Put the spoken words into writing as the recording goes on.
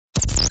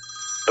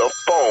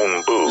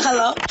phone booth.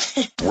 Hello.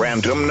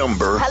 Random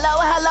number. Hello.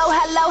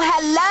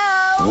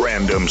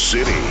 Random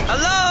city.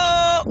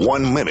 Hello.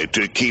 1 minute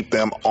to keep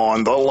them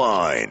on the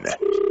line.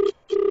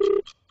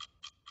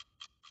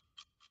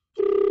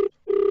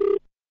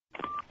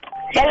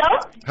 Hello?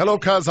 Hello,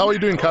 Kaz. How are you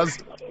doing,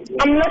 Kaz?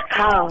 I'm not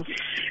Carl.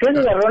 This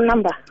is the wrong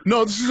number.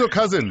 No, this is your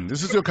cousin.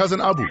 This is your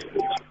cousin Abu.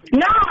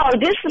 No,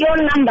 this is the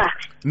wrong number.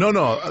 No,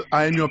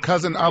 I am your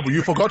cousin Abu.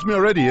 You forgot me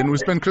already, and we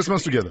spent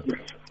Christmas together.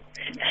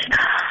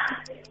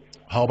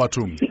 How about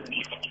him?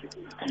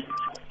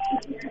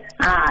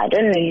 I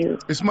don't know you.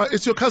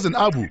 It's your cousin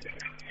Abu.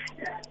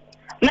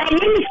 My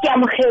name is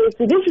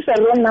Kiamukhesi. This is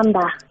the wrong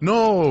number.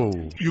 No,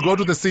 you go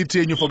to the city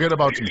and you forget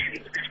about me.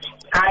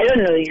 I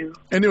don't know you.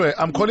 Anyway,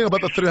 I'm calling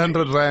about the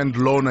 300 Rand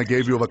loan I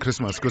gave you over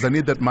Christmas because I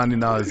need that money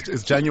now.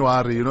 It's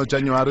January. You know,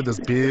 January, there's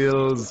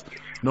bills,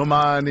 no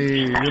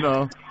money, you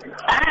know.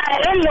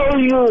 I don't know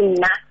you.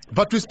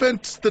 But we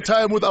spent the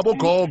time with Abu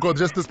Gogo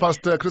just this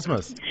past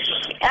Christmas.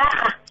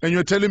 And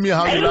you're telling me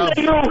how you love.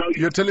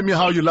 You're telling me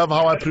how you love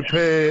how I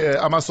prepare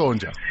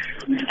amasonja.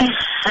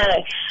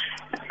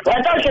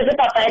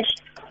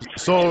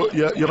 So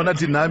you're gonna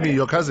deny me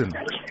your cousin?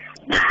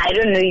 I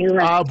don't know you,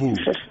 man. Abu.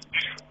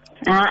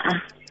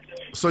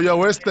 So you're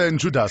worse than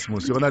Judas,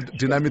 Mus. You're gonna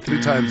deny me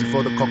 3 times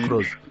before the cock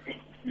crows.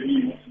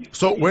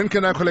 So when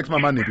can I collect my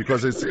money?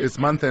 Because it's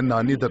month end now.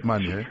 I need that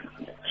money. Eh?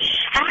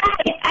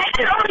 I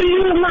don't know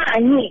you,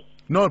 man.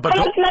 No, but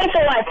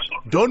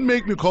don't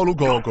make me call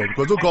Ugogo,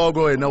 because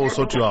Ugogo and I will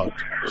sort you out.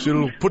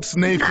 She'll put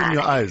snake in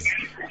your eyes.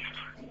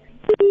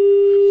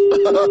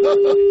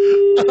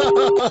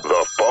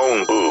 The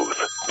phone booth.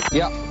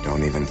 Yeah.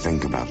 Don't even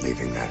think about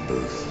leaving that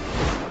booth.